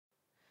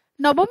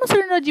नवम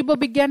श्रेणी जीव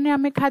विज्ञान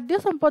आम खाद्य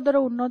संपदर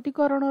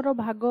उन्नतीकरण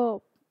भाग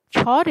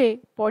 6 रे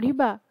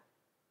पढ़िबा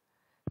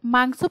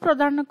मांस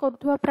प्रदान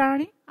करुवा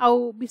प्राणी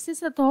आउ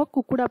विशेषतः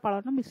कुकुड़ा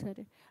पालन विषय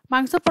रे।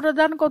 मांस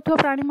प्रदान करुवा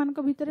प्राणी मान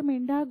भितर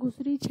मेंढा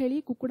घुसुरी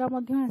छेली कुकुड़ा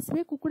मध्य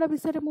आसबे। कुकुड़ा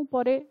विषय मु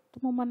परे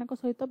तुम मान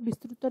सहित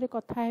विस्तृत रे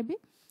कथा हेबी।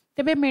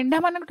 तेबे मेंढा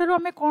मान ठारू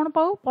आमे कोन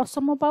पाऊ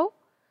पशम पाऊ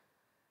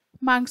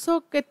मांस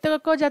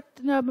केतक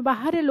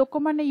बाहर लोक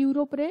माने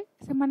यूरोप रे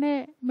से माने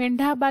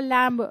मेंढा बा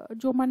लैम्ब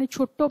जो माने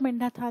छोटो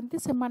मेंढा थांती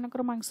से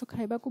मानकर मांस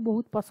खाइबा को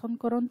बहुत पसंद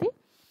करती।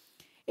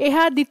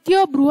 यह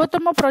द्वितीय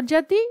बृहत्तम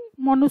प्रजाति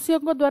मनुष्य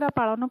द्वारा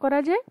पालन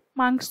करा जाए।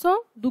 मांस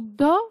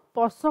दुग्ध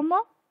पशम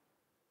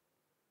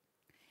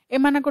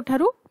एमानक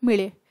ठारू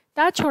मिले।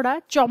 ता छड़ा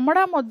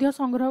चमड़ा मध्य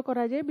संग्रह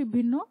करा जाए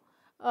विभिन्न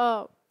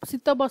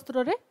शीत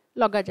वस्त्र रे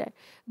लगा जाए।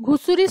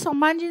 घुसुरी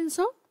समान जिंस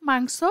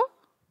मांस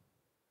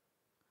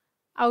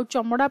आउ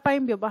चमड़ा पाई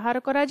व्यवहार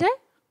करा जाए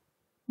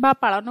बा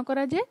पालन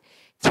करा जाए।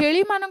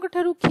 छेली मानक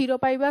ठारू क्षीर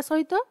पाइबा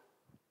सहित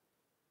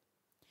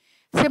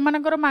से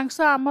मानकर मांस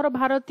आमर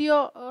भारतीय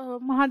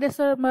महादेश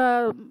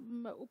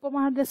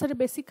उपमहादेश रे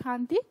बेसी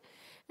खांती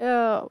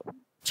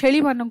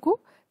छेली मानकू।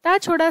 ता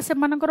छड़ा से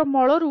मानकर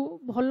मलरू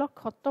भल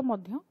खत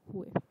मध्य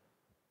हुए।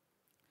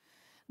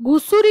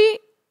 घुसुरी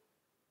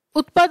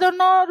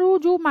उत्पादन रु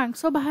जो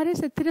मांस बाहर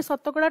से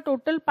शतकड़ा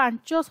टोटल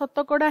 5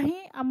 शतकड़ा ही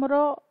आमर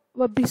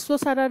विश्व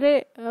सारा रे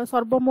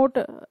सर्वमोट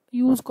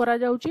यूज करा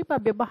जाउची बा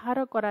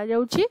व्यवहार करा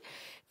जाउची।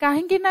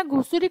 काहेकि ना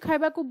घुसुरी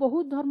खाइबा को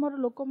बहुत धर्मर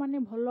लोक माने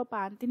भल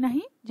पाती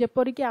नहीं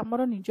जेपरि कि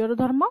आमर निजर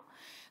धर्म।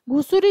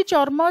 घुसुरी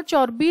चर्म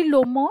चर्बी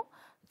लोम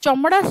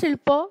चमड़ा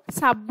शिल्प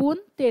साबुन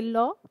तेल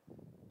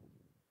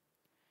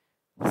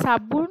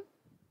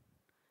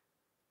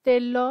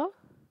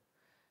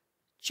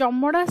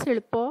चमड़ा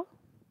शिल्प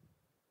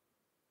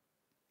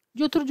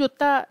जो थ्रु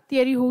जोता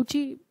तैयारी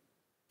होउची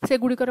से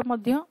गुड़िकर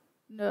मध्य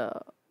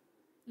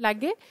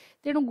लागे।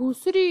 तेणु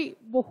घुसुरी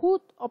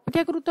बहुत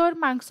अपेक्षाकृत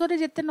मांस रे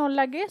जेते न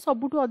लागे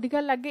सबुठु अधिका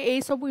लागे ए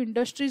सब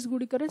इंडस्ट्रीज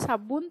गुड़िकर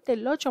साबुन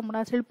तेल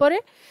चमड़ा शिल्प रे।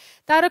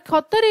 तार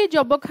खतरे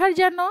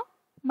जबखारजान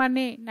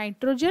माने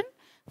नाइट्रोजन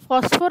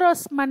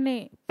फॉस्फोरस माने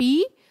पी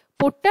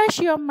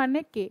पोटासियम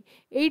माने के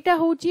एटा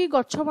होची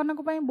गछ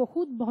मानक पई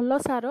बहुत भल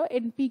सार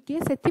एनपीके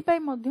सेथि पई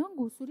मध्य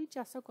घुसुरी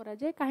चाष करा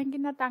जाय। काहेकि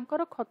ना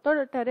तांकर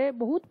खतटारे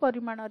बहुत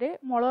परिमाण रे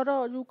मलर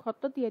जो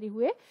खत तैयारी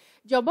हुए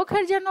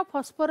जबखारजान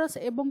फॉस्फोरस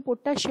एवं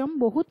पोटासियम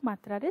बहुत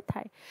मात्रा रे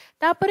थाए।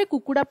 तापरे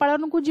कुकुड़ा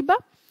पालन को जिबा।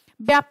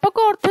 व्यापक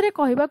अर्थ रे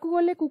कहबा को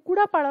गले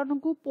कुकुड़ा पालन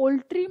को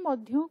पोल्ट्री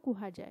मध्य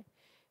कुहा जाय।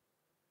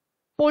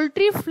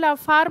 पोल्ट्री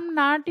फार्म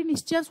नाटी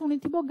निश्चय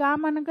शुणिथिबो। गाँ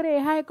मानकर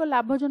यह एक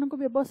लाभजनक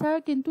व्यवसाय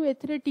किंतु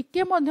एथिरे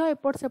टिके मध्य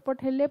एपट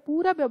सेपट हेले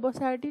पूरा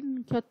व्यवसायटी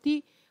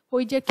क्षति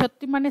हो जाए।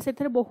 क्षति माने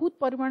सेथरे बहुत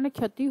परिमाण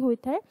क्षति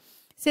होइथाय।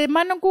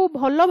 सेमानकु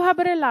भल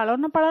भाबरे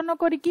लालन पालन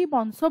करिकी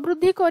वंश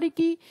वृद्धि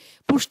करिकी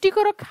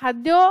पुष्टिकर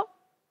खाद्य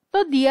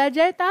तो दिया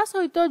जाए। ता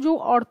सहित जो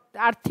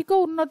आर्थिक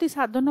उन्नति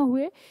साधन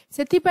हुए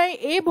सेथिपाई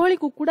ए भली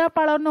कुकुड़ा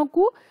पालन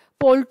को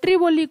पोल्ट्री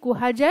बोली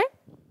कुहा जाए।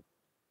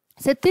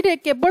 सेथिरे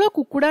केवल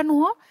कुकुड़ा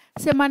नुह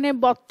से माने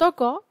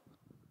बतक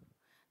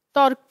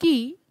टर्की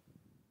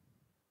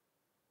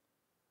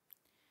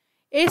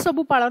ए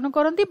सबु पालन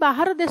करती।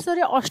 बाहर देश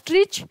रे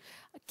ऑस्ट्रिच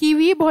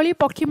किवी भली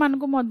पक्षी मान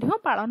को मध्य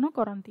पालन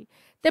करती।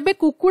 तेबे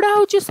कुकुड़ा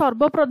होची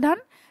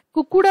सर्वप्रधान।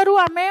 कुकुड़ारू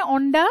आमे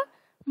अंडा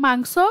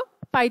मांस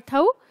पाई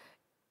थाउ।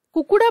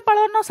 कुकुड़ा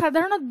पालन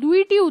साधारण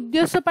दुईटी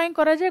उद्देश्य पाई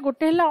करा जाए।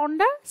 गोटे हला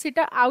अंडा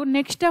सेटा आउ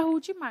नेक्स्ट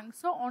होची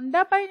मांस।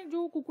 अंडा पाई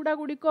जो कुकुड़ा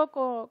गुड़िक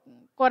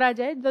करा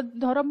जाए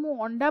धर मु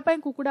अंडा पाई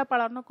कुकुड़ा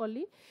पालन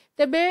कली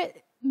तेबे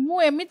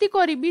मु एमिति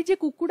करिबी जे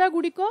कुकुड़ा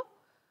गुड़िक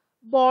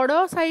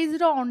बड़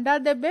साइज रो अंडा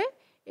देबे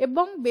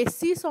एवं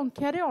बेसी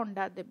संख्या रे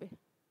अंडा देबे।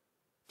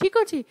 ठीक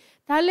अछि।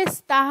 ताले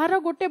ताहार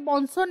गोटे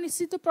वंश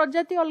निश्चित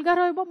प्रजाति अलगा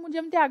रहइबो। मु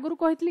जेमति आगुरु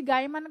कहितली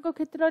गाय मानक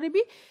क्षेत्र रे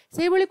भी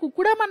सेहि भली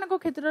कुकुड़ा मानक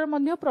क्षेत्र रे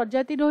मध्य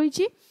प्रजाति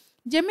रहिछि।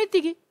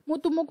 जेमिति कि मु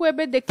तुमको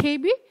एबे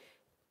देखैबी।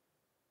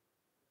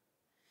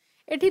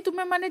 एठी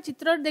तुमे माने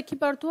चित्र देखि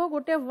पारथुओ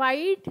गोटे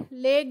व्हाइट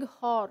लेग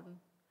हॉर्न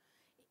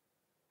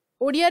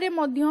ओडिया रे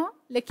मध्य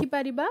लेखि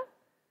पारिबा।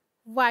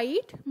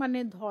 व्हाइट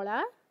माने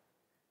धला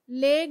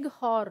लेग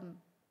हॉर्न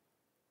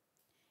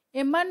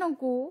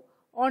एमानकु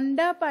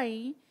अंडा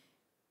पाई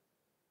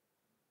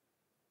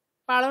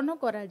पालन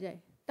करा जाए।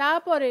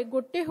 तापरे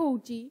गोटे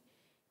होउची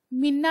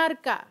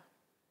मिनारका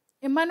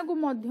एमानकु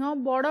मध्य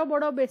बड़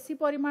बड़ बेसी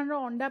परिमाण रो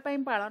अंडा पाई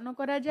पालन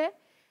करा जाए।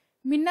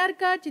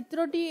 मिनारका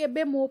चित्रटी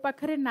एबे मो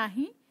पाखरे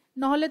नाही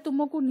नहले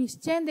तुमको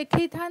निश्चय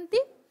देखै थांती।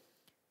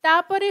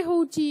 तापरे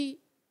होउची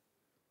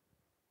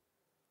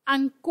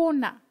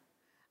आंकोना।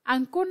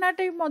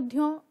 आंकोनाटे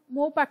मध्य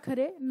मो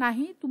पाखरे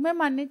नाही। तुमे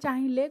माने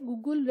चाहिए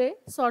गूगल रे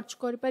सर्च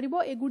कर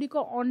परिबो। एगुडी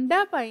को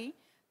अंडा पाई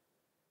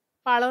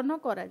पालन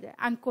करा जाए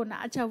आंकोना।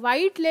 अच्छा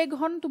व्हाइट लेग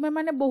हॉर्न तुमे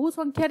माने बहु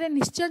संख्या रे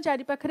निश्चय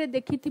चारि पाखरे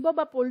देखिथिबो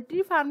बा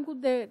पोल्ट्री फार्म को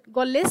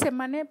गले से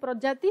माने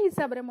प्रजाति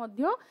हिसाब रे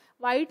मध्य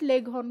व्हाइट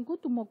लेग हॉर्न को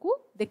तुमको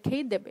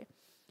देखै देबे।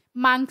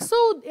 मांस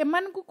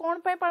एमान को कोन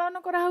पाई पालन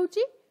करा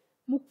होउची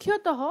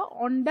मुख्यतः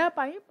अंडा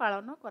पाई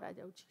पालन करा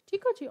जाउची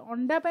ठीक अछि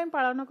अंडा पाई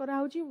पालन करा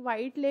होची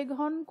व्हाइट लेग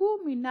हॉर्न को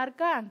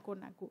मिनारका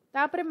आंकोना को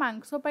तापरे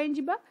मांस पाई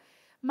जिबा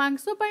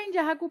मांस पाई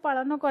जहा को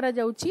पालन करा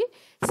जाउची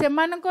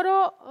सेमानकर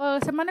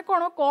सेमाने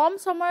कोन कम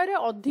समय रे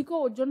अधिक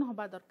ओजन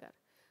होबा दरकार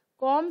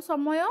कम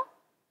समय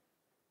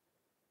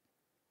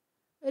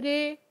रे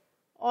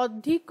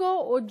अधिक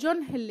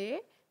ओजन हेले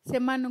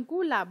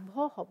सेमानकु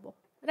लाभ हबो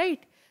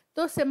राइट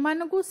तो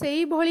सेमानकु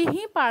सेही भली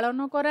ही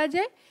पालन करा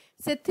जाय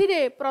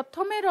सेथिरे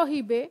प्रथमे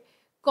रहिबे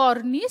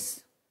कॉर्निश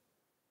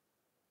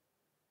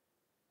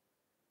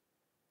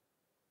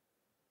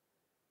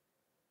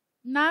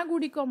ना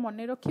गुड़िक मन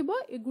रखिबो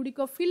ए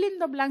गुड़िक फिल इन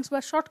द ब्लैंक्स बा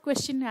शॉर्ट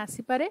क्वेश्चन ने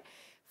आसी पारे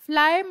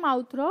फ्लाई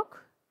माउथ रॉक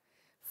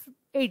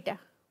एटा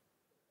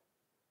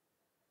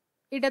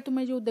एटा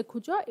तुमे जो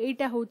देखुचो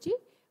एटा होची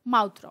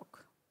mouth rock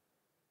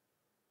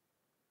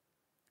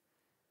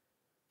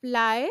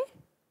fly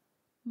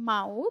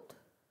mouth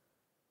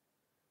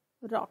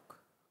rock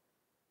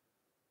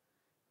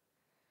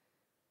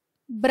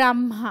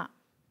Brahma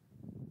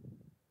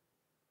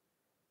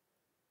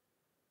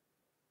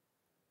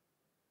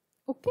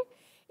okay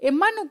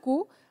एमानकु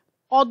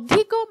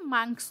अधिक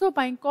मांस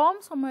पाई कम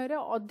समय रे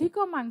अधिक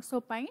मांस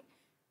पाई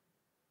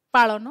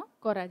पालन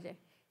करा जाए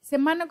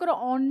सेमानकर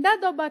अंडा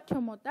दबा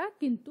क्षमता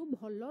किंतु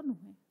भलो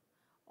नुहे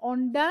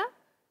अंडा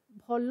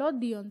भलो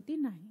दियंती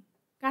नाही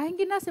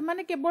काहेकि ना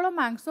सेमाने केवल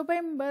मांस पाई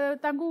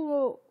तांकु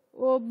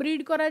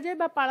ब्रीड करा जाए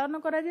बा पालन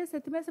करा जाए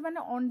सेथिमे सेमाने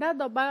अंडा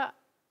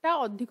दबाटा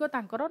अधिक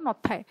तांकर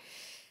नथाए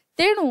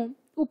तेणु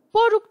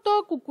उपरुक्त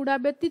कुकुड़ा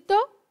व्यतीत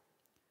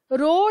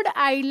रोड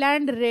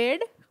आइलैंड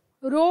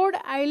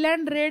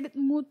रेड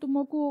मु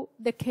तुमको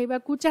देखैबा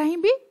को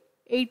चाहिबी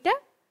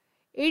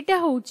एटा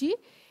होची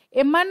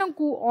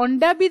एमानकु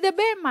अंडा भी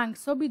देबे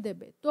मांस भी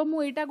देबे तो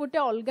मु एटा गोटे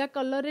अलगा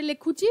कलर रे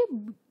लिखुची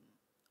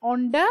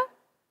अंडा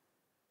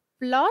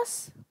प्लस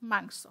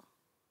मांस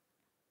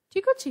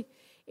ठीक अछि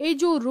ए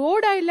जो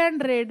रोड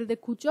आइलैंड रेड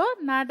देखुच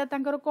नाटा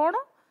तांकर कोन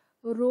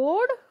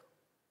रोड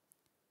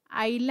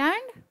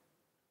आइलैंड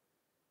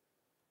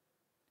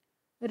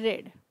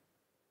रेड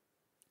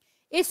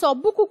ए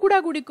सबु कुकुड़ा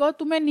गुड़िक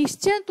तुमे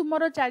निश्चय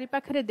तुमर चारि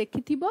पाखरे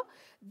देखिथिबो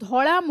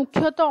धला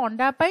मुख्यतः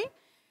अंडा पाई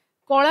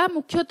कला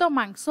मुख्यतः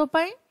मांस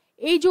पाई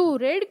ए जो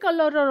रेड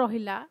कलर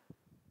रहिला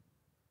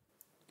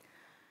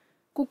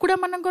कुकुड़ा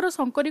मानकर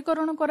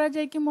संकरीकरण करा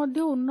जाय कि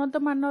मध्य उन्नत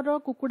मानर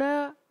कुकुड़ा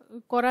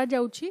करा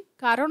जाउछि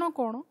कारण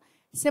कोन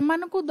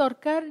सेमानकु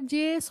दरकार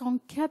जे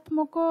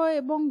संख्यात्मक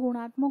एवं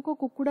गुणात्मक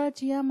कुकुड़ा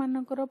चिया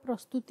मानकर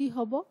प्रस्तुति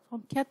हबो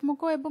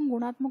संख्यात्मक एवं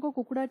गुणात्मक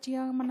कुकुड़ा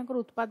चिया मानकर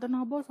उत्पादन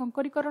हबो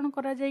संकरीकरण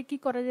करा जाय कि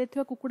करा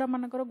जायथिबा कुकुड़ा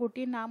मानकर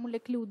गोटी नाम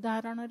लेखली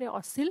उदाहरण रे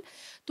असिल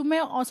तुमे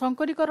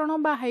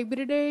संकरीकरण बा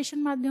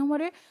हाइब्रिडाइजेशन माध्यम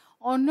रे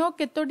अन्य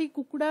केतोटी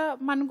कुकुड़ा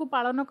मानकु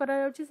पालन करा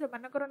जाउछि से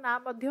मानकर ना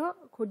मध्य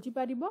खोजि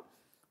पारिबो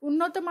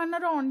उन्नत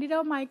मानर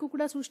अंडीरा माई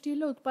कुकुड़ा सृष्टि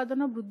हेले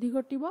उत्पादन वृद्धि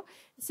घटिबो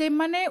से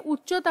माने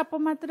उच्च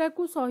तापमात्रा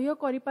को सहयोग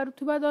करि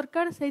पारुथुबा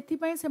दरकार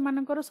सेथिपई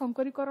सेमानकर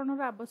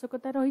संकरीकरणर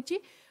आवश्यकता रहिछि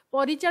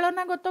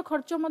परिचालनागत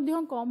खर्च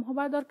मध्य कम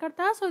होबा दरकार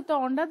ता सहित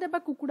अंडा देबा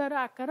कुकुड़ार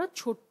आकार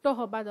छोट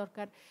होबा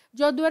दरकार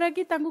जद्वारा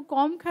कि तांकु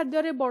कम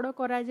खाद्य रे बड़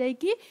करा जाय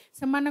कि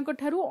सेमानक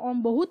ठारू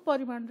बहुत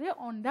परिमाण रे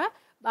अंडा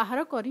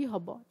बाहर करी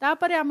हबो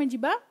तापरे आमे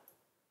जिबा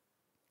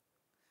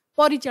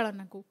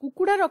परिचालना को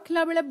कुकुड़ा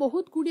रखला बेले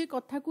बहुत गुड़िए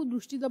कथा को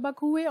दृष्टि दबा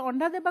हुए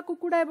अंडा देबा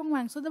कुकुड़ा एवं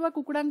मांस देबा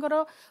कुकुड़ांकर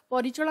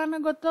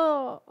परिचालनागत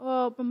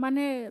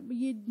माने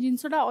ये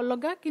जिनसटा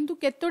अलगा किंतु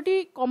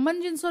केतोटी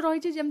कॉमन जिनस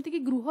रही जेमति कि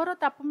गृहर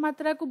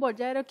तापमात्रा को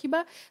बजाय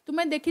रखिबा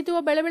तुमे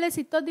देखिथिबो बेले बेले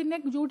शीत दिने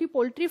जोठी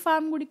पोल्ट्री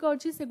फार्म गुड़िक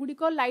अछि से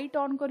गुड़िक लाइट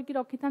ऑन करके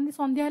रखिथांती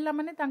संध्या हला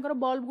माने तांकर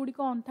बल्ब गुड़िक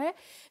ऑन थाए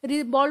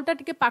बल्बटा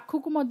टिके पाखु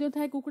को मध्य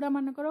थाए कुकुड़ा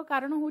मानकर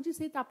कारण होची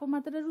से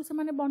तापमात्रा रु से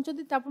माने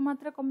बंचती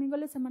तापमात्रा कमी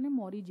गले से माने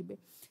मरी जिवे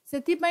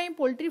सेति पई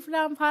पोल्ट्री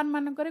फार्म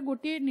मानकर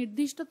गोटे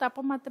निर्दिष्ट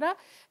तापमात्रा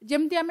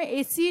जमती आम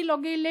एसी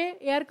लगेले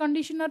एयर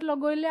कंडीशनर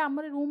लगेले आम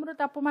रूम रो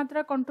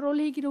तापमात्रा कंट्रोल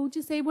होगी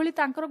रोचे से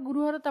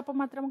गृहर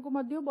तापमात्रा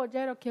को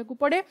बजाय रखा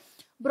पड़े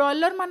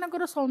ब्रॉयलर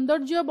मानकर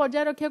सौंदर्य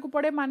बजाय रखा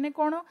पड़े माने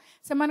कौन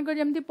से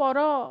जमती पर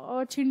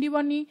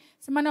छिंडीबनी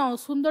से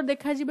सुंदर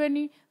देखा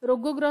जीवेनी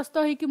रोगग्रस्त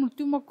होगी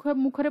मृत्यु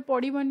मुखरे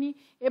पड़बनी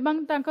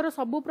एवं तांकर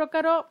सबु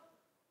प्रकार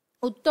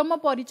उत्तम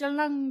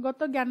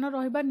परिचालनागत ज्ञान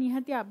रहिबा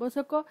निहाती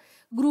आवश्यक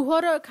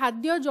गृहर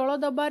खाद्य जल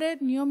दबारे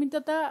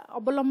नियमितता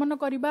अवलंबन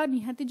करबा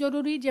निहाती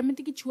जरूरी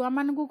जेमिति कि छुआ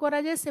मानकु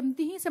करा जाय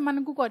सेमति ही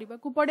सेमानकु करबा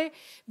को पड़े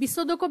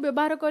विशोधक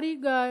व्यवहार करी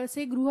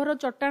से गृहर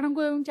चट्टाण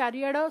को एवं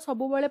चारिआड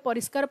सब बेले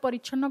परिष्कार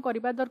परिच्छन्न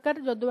करबा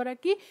दरकार जद्वारा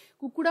कि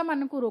कुकुड़ा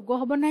मानकु रोग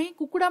हबो नाही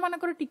कुकुड़ा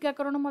मानकर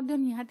टीकाकरण मध्ये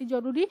निहाती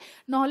जरूरी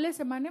नहले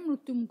सेमाने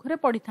मृत्यु मुखरे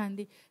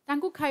पड़िथांदी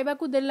तांकु खाइबा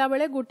को देला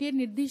बेले गोटे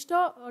निर्दिष्ट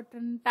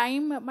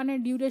टाइम माने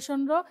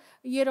ड्यूरेशन रो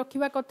ये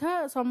रखा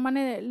कथा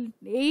माने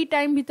यही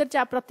टाइम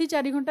भीतर प्रति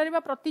 4 घंटे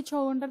प्रति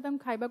 6 घंटे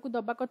खाइबा को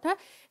दबा कथा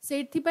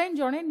से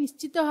जड़े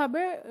निश्चित भाव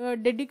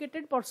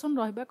डेडिकेटेड पर्सन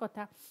रहा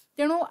कथा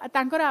तेणु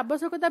तांकर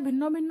आवश्यकता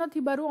भिन्न भिन्न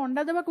थिबारु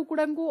अंडा देवा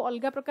कुकुड़ा को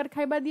अलग प्रकार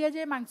खाइबा दिया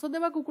जाए मांस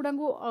देवा कुकुड़ा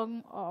को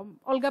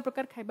अलग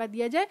प्रकार खाइबा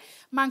दिया जाए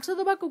मांस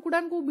देवा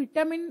कुकुड़ा को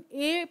विटामिन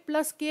ए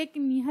प्लस के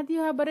निहाती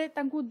भाव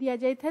में दि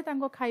जाए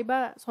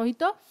खाइबा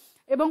सहित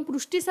एवं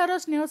पुष्टिसार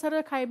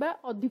स्नेहसार खाइबा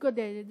अधिक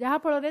दि जाए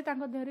जहाँफल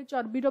देह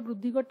चर्बीर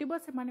वृद्धि घटब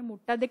से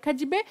मोटा देखा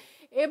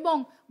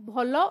एवं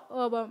भल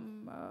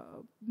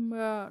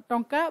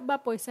टंका बा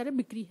पैसा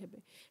बिक्री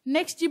हेबे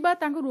नेक्स्ट जीवा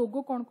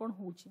रोग कौन कौन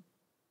होउछि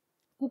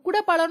कुकुड़ा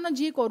पालन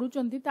जी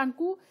करूचंती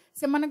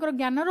सेमानकर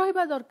ज्ञान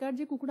रहिबा दरकार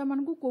जे कुकुड़ा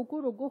मानकु को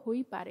रोग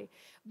होई पारे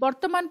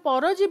वर्तमान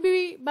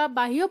परजीवी बा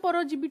बाह्य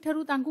परजीवी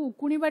ठारू तांकु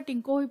उकुणी बा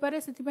टिंको होई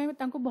पारे सेति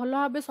तांकु भल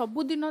भाबे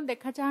सबुदिन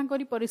देखा चाह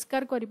करी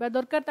परिष्कार करिबा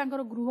दरकार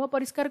तांकर गृह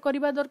परिष्कार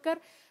करिबा दरकार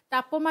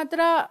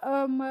तापमात्रा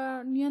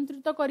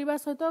नियंत्रित करने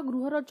सहित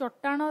गृहर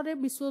चट्टाण रे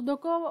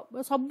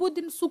विशोधक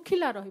सबुदिन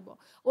सुखिला रहिबो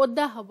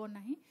ओदा हबो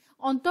नाही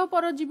अंत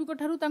परजीवी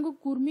ठारू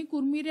कुर्मी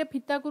कुर्मी रे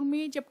फिता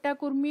कुर्मी चेप्टा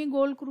कुर्मी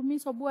गोल कुर्मी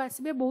सबू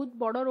आसबे बहुत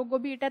बड़ रोग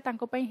भी एटा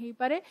तांको पई हेई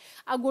पारे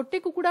आ गोटे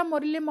कुकुड़ा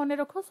मरिले मने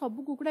रख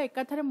सब कुकुड़ा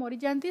एकाथरे मरी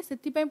जाती से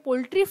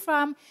पोल्ट्री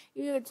फार्म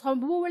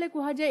सबु बेले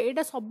कह जाए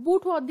एटा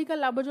सबुठु अधिक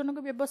लाभजनक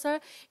व्यवसाय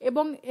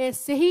एवं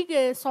सही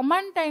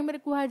समान टाइम रे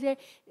कह जाए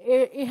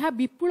एहा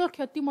विपुल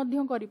क्षति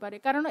मध्य करि पारे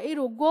कारण ए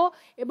रोग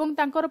एवं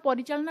तांकर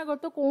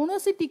परिचालनागत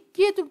कौनसी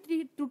टिकिए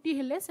त्रुटि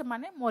हेले से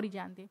माने मरी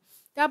जाते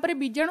तापरे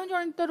बीजाणु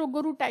जनित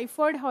रोगरू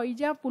टाइफॉइड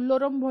हईजा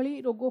पुलोरम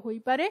भली रोग होई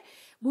पारे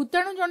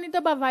भूताणु जनित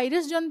बा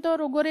वायरस जनित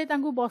रोगरे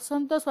तांकु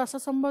बसंत श्वास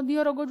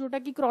संबंधी रोग जोटा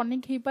कि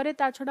क्रॉनिक होई पारे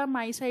ता छडा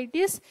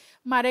माइसाइटिस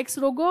मारेक्स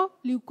रोग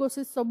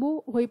ल्यूकोसिस सबू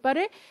होई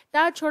पारे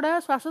ता छडा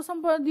श्वास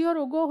संबंधी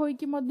रोग होई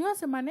कि मध्य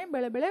से माने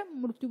बेले बेले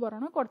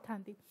मृत्युवरण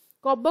करथांती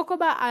कबक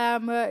बा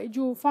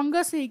जो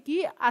फंगस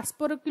होइकी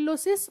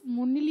आस्परकिलोसिस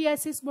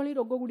मोनिलियासिस भली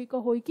रोग गुड़िक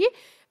होइकी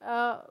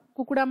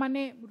कुकुड़ा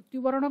माने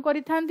मृत्युवरण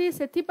करिथांती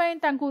सेथिपई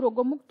तांकु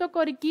रोगमुक्त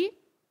करिकी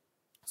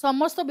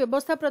समस्त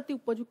व्यवस्था प्रति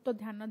उपयुक्त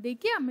ध्यान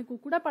देकी आमे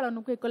कुकुड़ा पालन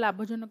को एक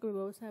लाभजनक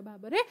व्यवसाय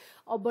भाव में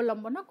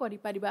अवलंबन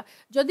करिपारिबा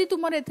जदि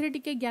तुमर एथरे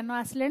टिके ज्ञान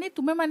आसलेनी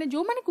तुमे माने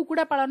जो माने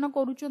कुकुड़ा पालन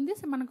करूचंदी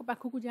सेमानक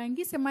पाखकु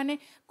जाईंगी से माने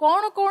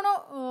कोन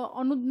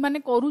कोन माने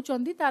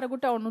करूचंदी तार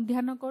गोटे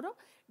अनुध्यान करो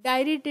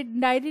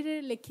डायरी रे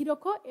लिखि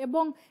रख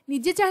एवं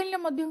निजे चाहिए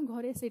मध्य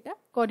घरे सेटा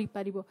करि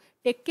पारिबो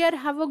take care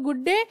have a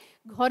good day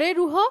घरे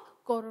रुह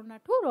कोरोना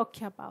ठू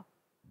रक्षा पाओ।